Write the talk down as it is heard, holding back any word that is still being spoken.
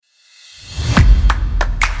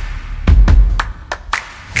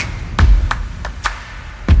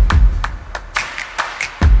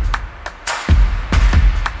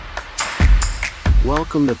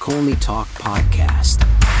Welcome to Colney Talk Podcast.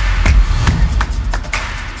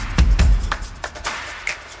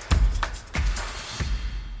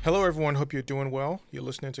 Hello, everyone. Hope you're doing well. You're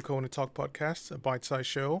listening to Colney Talk Podcast, a bite-sized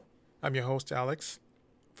show. I'm your host, Alex.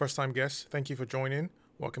 First-time guest, thank you for joining.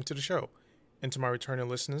 Welcome to the show. And to my returning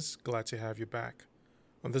listeners, glad to have you back.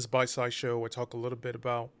 On this bite-sized show, I talk a little bit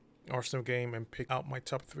about Arsenal game and pick out my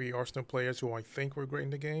top 3 Arsenal players who I think were great in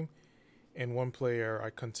the game, and one player I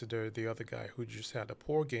consider the other guy who just had a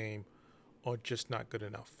poor game or just not good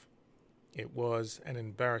enough. It was an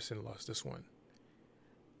embarrassing loss, this one.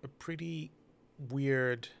 A pretty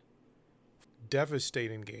weird,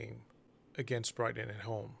 devastating game against Brighton at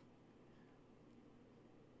home.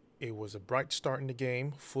 It was a bright start in the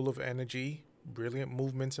game, full of energy, brilliant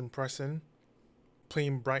movements and pressing,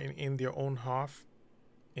 playing Brighton in their own half,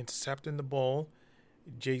 intercepting the ball,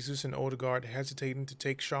 Jesus and Odegaard hesitating to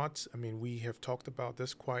take shots. I mean, we have talked about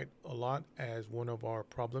this quite a lot as one of our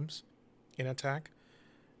problems in attack.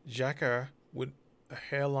 Xhaka with a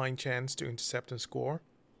hairline chance to intercept and score.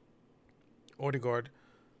 Odegaard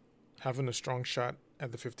having a strong shot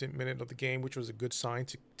at the 15th minute of the game, which was a good sign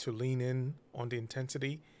to lean in on the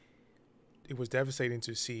intensity. It was devastating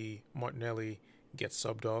to see Martinelli get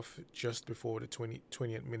subbed off just before the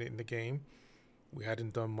 20th minute in the game. We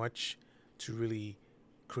hadn't done much to really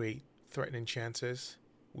create threatening chances.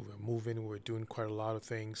 We were moving, we were doing quite a lot of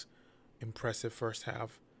things. Impressive first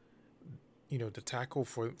half. You know, the tackle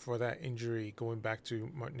for that injury, going back to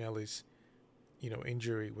Martinelli's,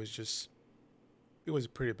 injury was just, it was a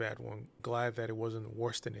pretty bad one. Glad that it wasn't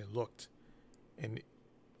worse than it looked. And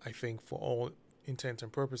I think for all intents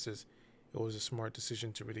and purposes, it was a smart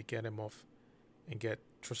decision to really get him off and get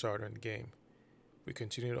Trossard in the game. We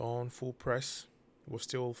continued on full press. We're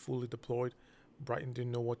still fully deployed. Brighton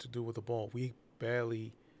didn't know what to do with the ball. We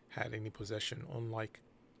barely had any possession, unlike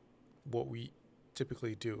what we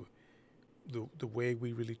typically do. The way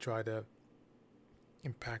we really try to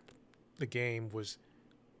impact the game was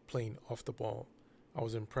playing off the ball. I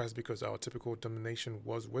was impressed because our typical domination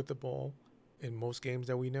was with the ball in most games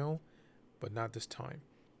that we know, but not this time.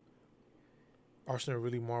 Arsenal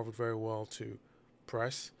really marveled very well to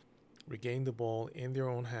press, regain the ball in their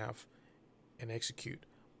own half, and execute.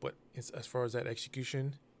 But as far as that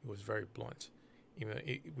execution, it was very blunt.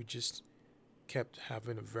 We just kept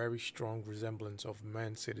having a very strong resemblance of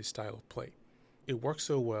Man City's style of play. It worked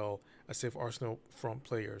so well as if Arsenal front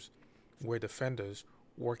players were defenders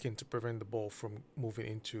working to prevent the ball from moving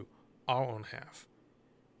into our own half.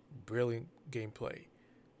 Brilliant gameplay.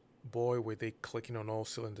 Boy, were they clicking on all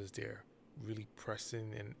cylinders there, really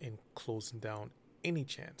pressing and closing down any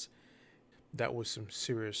chance. That was some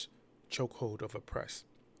serious chokehold of a press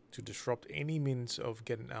to disrupt any means of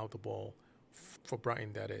getting out the ball for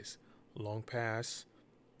Brighton, that is. Long pass,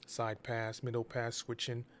 side pass, middle pass,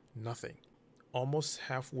 switching, nothing. Almost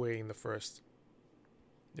halfway in the first,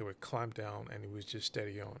 they were clamped down and it was just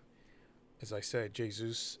steady on. As I said,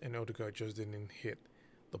 Jesus and Odegaard just didn't hit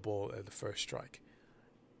the ball at the first strike.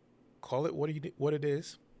 Call it what it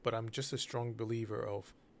is, but I'm just a strong believer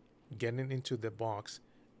of getting into the box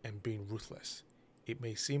and being ruthless. It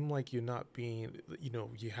may seem like you're not being,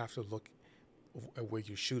 you have to look at where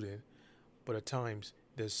you're shooting, but at times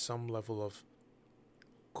there's some level of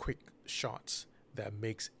quick shots that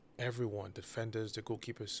makes everyone, defenders, the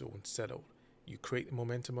goalkeepers, so unsettled. You create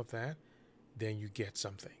momentum of that, then you get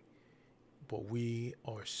something. But we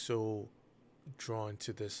are so drawn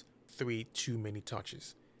to this 3 too many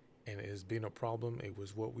touches, and it has been a problem. It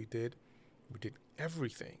was what we did. We did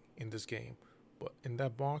everything in this game, but in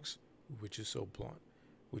that box, we were just so blunt.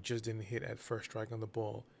 We just didn't hit at first strike on the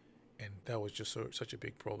ball, and that was just such a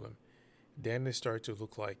big problem. Then it started to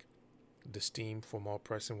look like the steam from our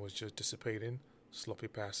pressing was just dissipating. Sloppy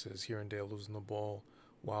passes here and there, losing the ball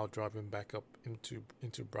while driving back up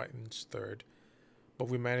into Brighton's third. But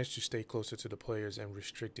we managed to stay closer to the players and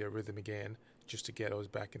restrict their rhythm again, just to get us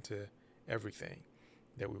back into everything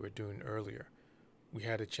that we were doing earlier. We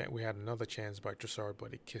had another chance by Trossard,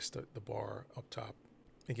 but it kissed the bar up top.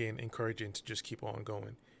 Again, encouraging to just keep on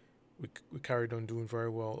going. We carried on doing very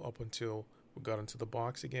well up until we got into the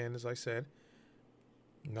box again, as I said.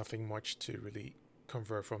 Nothing much to really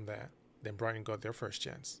convert from that. Then Brighton got their first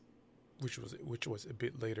chance, which was a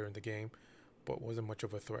bit later in the game, but wasn't much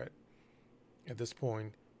of a threat. At this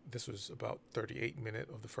point, this was about 38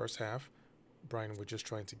 minutes of the first half. Brighton were just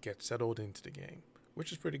trying to get settled into the game,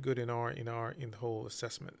 which is pretty good in the whole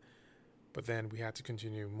assessment. But then we had to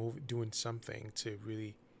continue doing something to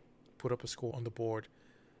really put up a score on the board.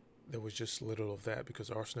 There was just little of that because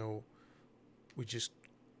Arsenal,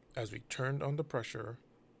 as we turned under pressure,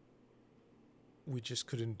 we just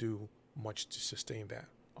couldn't do much to sustain that.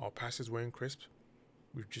 Our passes weren't crisp.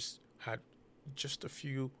 We just had just a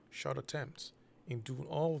few shot attempts. In doing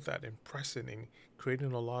all of that and pressing and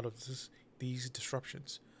creating a lot of these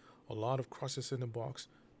disruptions, a lot of crosses in the box,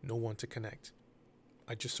 no one to connect.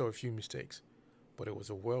 I just saw a few mistakes, but it was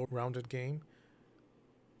a well-rounded game.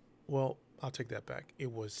 Well, I'll take that back.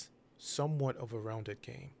 It was somewhat of a rounded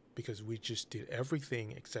game because we just did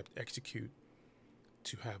everything except execute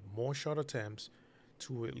to have more shot attempts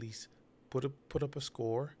to at least put up a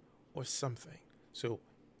score or something. So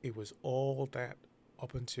it was all that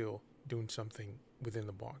up until doing something within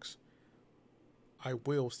the box. I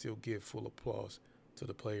will still give full applause to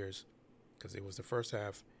the players because it was the first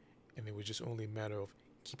half and it was just only a matter of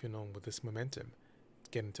keeping on with this momentum,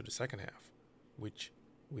 getting to the second half, which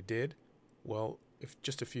we did. Well, if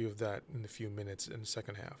just a few of that in a few minutes in the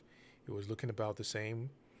second half, it was looking about the same.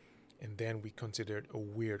 And then we considered a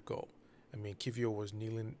weird goal. I mean, Kivio was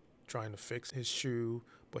kneeling, trying to fix his shoe,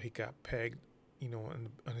 but he got pegged, on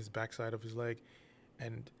his backside of his leg.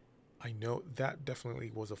 And I know that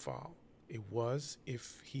definitely was a foul. It was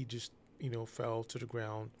if he just, fell to the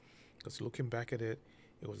ground. Because looking back at it,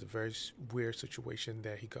 it was a very weird situation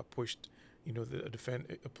that he got pushed.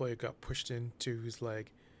 A player got pushed into his leg.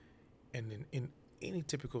 And in any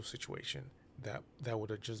typical situation, that would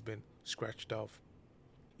have just been scratched off.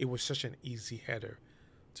 It was such an easy header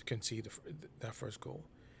to concede that first goal.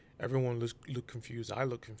 Everyone looked confused. I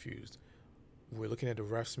looked confused. We're looking at the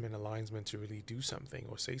refs and the linesmen to really do something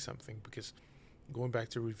or say something because going back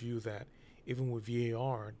to review that, even with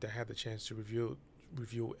VAR that had the chance to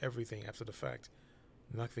review everything after the fact,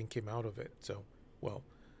 nothing came out of it. So,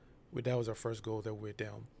 that was our first goal that we're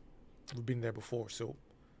down. We've been there before, so,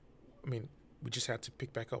 we just had to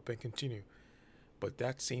pick back up and continue. But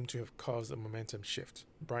that seemed to have caused a momentum shift.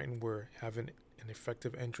 Brighton were having an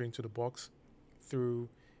effective entry into the box through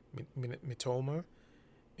Mitoma.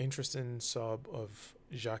 Interesting sub of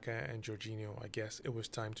Xhaka and Jorginho. I guess it was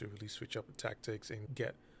time to really switch up the tactics and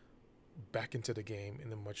get back into the game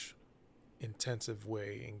in a much intensive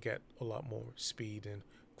way and get a lot more speed and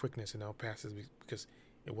quickness in our passes because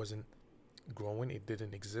it wasn't growing. It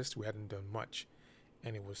didn't exist. We hadn't done much,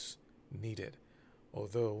 and it was needed.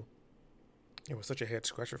 Although it was such a head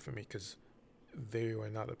scratcher for me because they were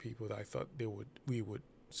not the people that I thought we would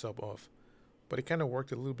sub off. But it kind of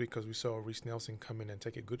worked a little bit because we saw Reece Nelson come in and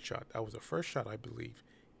take a good shot. That was the first shot, I believe,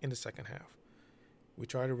 in the second half. We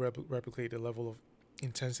tried to replicate the level of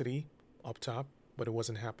intensity up top, but it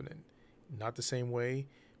wasn't happening. Not the same way,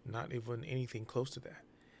 not even anything close to that.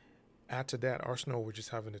 Add to that, Arsenal were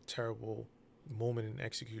just having a terrible moment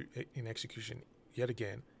in execution yet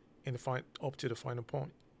again, up to the final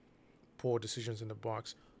point. Poor decisions in the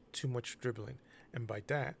box, too much dribbling, and by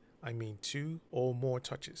that I mean 2 or more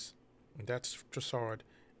touches. And that's Trossard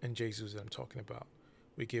and Jesus that I'm talking about.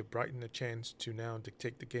 We gave Brighton a chance to now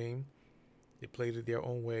dictate the game. They played it their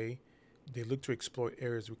own way. They looked to exploit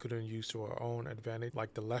areas we couldn't use to our own advantage,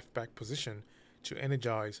 like the left back position, to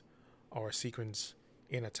energize our sequence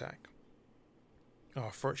in attack.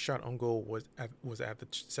 Our first shot on goal was at the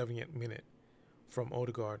 70th minute from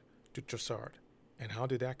Odegaard to Trossard. And how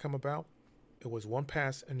did that come about? It was one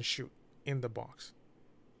pass and shoot in the box.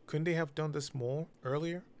 Couldn't they have done this more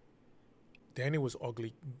earlier? Then it was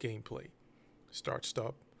ugly gameplay.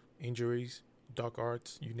 Start-stop, injuries, dark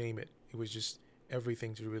arts, you name it. It was just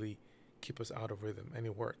everything to really keep us out of rhythm, and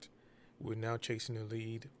it worked. We were now chasing the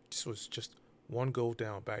lead. This was just one goal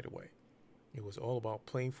down, by the way. It was all about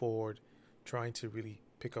playing forward, trying to really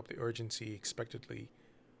pick up the urgency expectedly,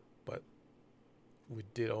 but we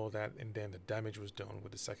did all that, and then the damage was done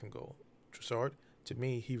with the second goal. Trossard, to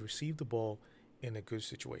me, he received the ball in a good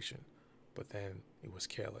situation, but then it was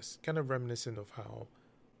careless. Kind of reminiscent of how,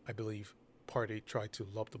 I believe, Partey tried to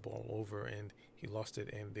lob the ball over and he lost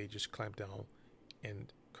it, and they just clamped down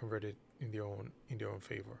and converted in their own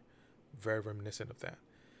favor. Very reminiscent of that.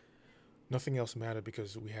 Nothing else mattered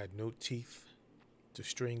because we had no teeth to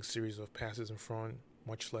string series of passes in front,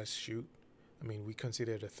 much less shoot. We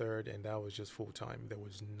considered a third, and that was just full time. There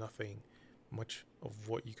was nothing much of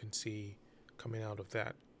what you can see coming out of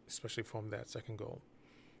that, especially from that second goal.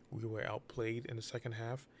 We were outplayed in the second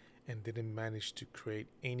half and didn't manage to create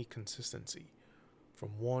any consistency. From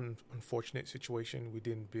one unfortunate situation, we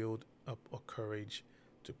didn't build up a courage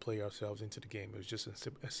to play ourselves into the game. It was just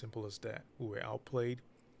as simple as that. We were outplayed,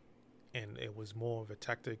 and it was more of a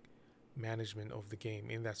tactic management of the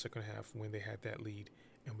game in that second half when they had that lead,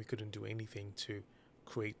 and we couldn't do anything to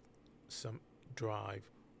create some drive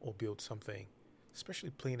or build something,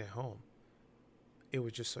 especially playing at home. It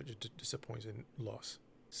was just such a disappointing loss.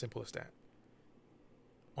 Simple as that.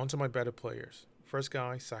 On to my better players. First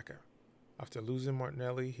guy, Saka. After losing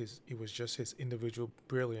Martinelli, it was just his individual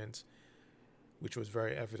brilliance, which was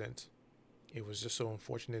very evident. It was just so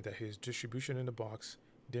unfortunate that his distribution in the box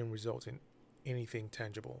didn't result in anything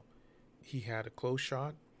tangible. He had a close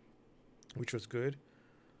shot, which was good.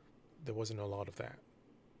 There wasn't a lot of that.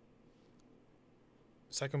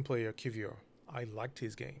 Second player, Kivior. I liked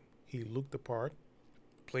his game. He looked the part,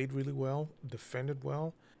 played really well, defended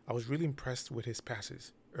well. I was really impressed with his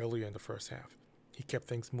passes earlier in the first half. He kept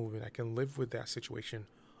things moving. I can live with that situation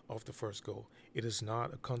of the first goal. It is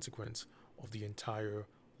not a consequence of the entire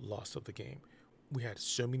loss of the game. We had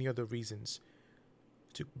so many other reasons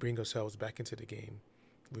to bring ourselves back into the game.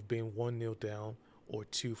 We've been 1-0 down, or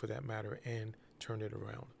 2 for that matter, and turned it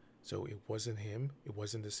around. So it wasn't him. It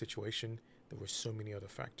wasn't the situation. There were so many other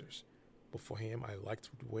factors. But for him, I liked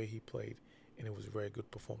the way he played, and it was a very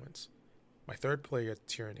good performance. My third player,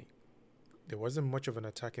 Tierney. There wasn't much of an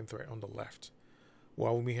attacking threat on the left.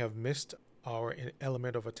 While we have missed our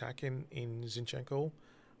element of attacking in Zinchenko,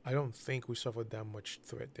 I don't think we suffered that much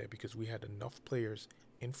threat there because we had enough players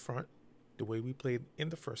in front. The way we played in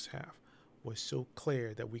the first half was so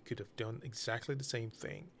clear that we could have done exactly the same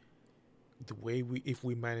thing. The way if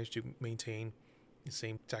we managed to maintain the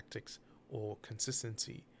same tactics or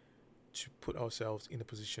consistency to put ourselves in a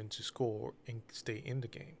position to score and stay in the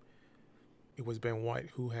game. It was Ben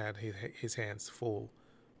White who had his hands full.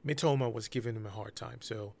 Mitoma was giving him a hard time,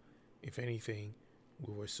 so if anything,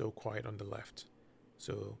 we were so quiet on the left.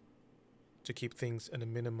 So to keep things at a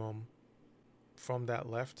minimum from that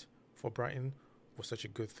left for Brighton was such a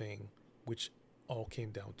good thing, which all came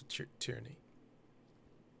down to Tierney.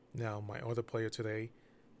 Now, my other player today,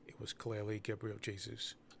 it was clearly Gabriel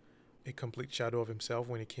Jesus. A complete shadow of himself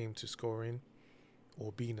when it came to scoring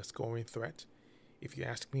or being a scoring threat. If you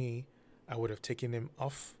ask me, I would have taken him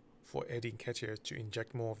off for Eddie Nketiah to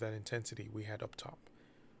inject more of that intensity we had up top.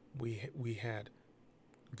 We had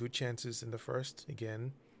good chances in the first,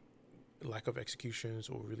 again, lack of executions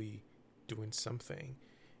or really doing something,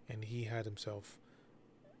 and he had himself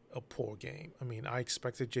a poor game. I mean, I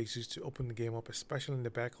expected Jesus to open the game up, especially in the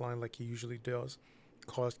back line like he usually does,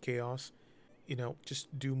 cause chaos,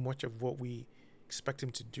 just do much of what we expect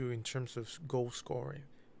him to do in terms of goal scoring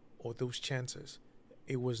or those chances.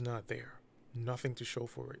 It was not there. Nothing to show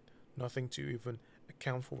for it. Nothing to even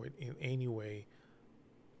account for it in any way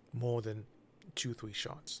more than 2-3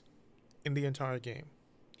 shots. In the entire game,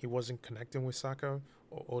 he wasn't connecting with Saka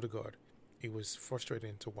or Odegaard. It was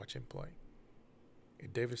frustrating to watch him play. A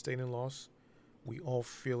devastating loss. We all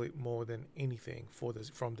feel it more than anything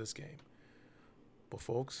from this game. But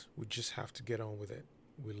folks, we just have to get on with it.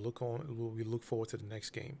 We look forward to the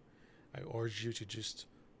next game. I urge you to just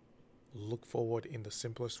look forward in the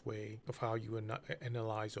simplest way of how you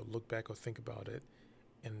analyze or look back or think about it,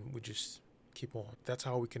 and we just keep on. That's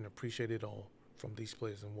how we can appreciate it all from these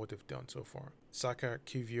players and what they've done so far. Saka,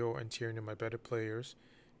 Kivior, and Tierney are my better players.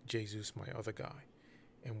 Jesus, my other guy.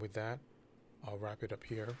 And with that, I'll wrap it up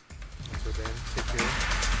here. Until then, take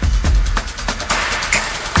care.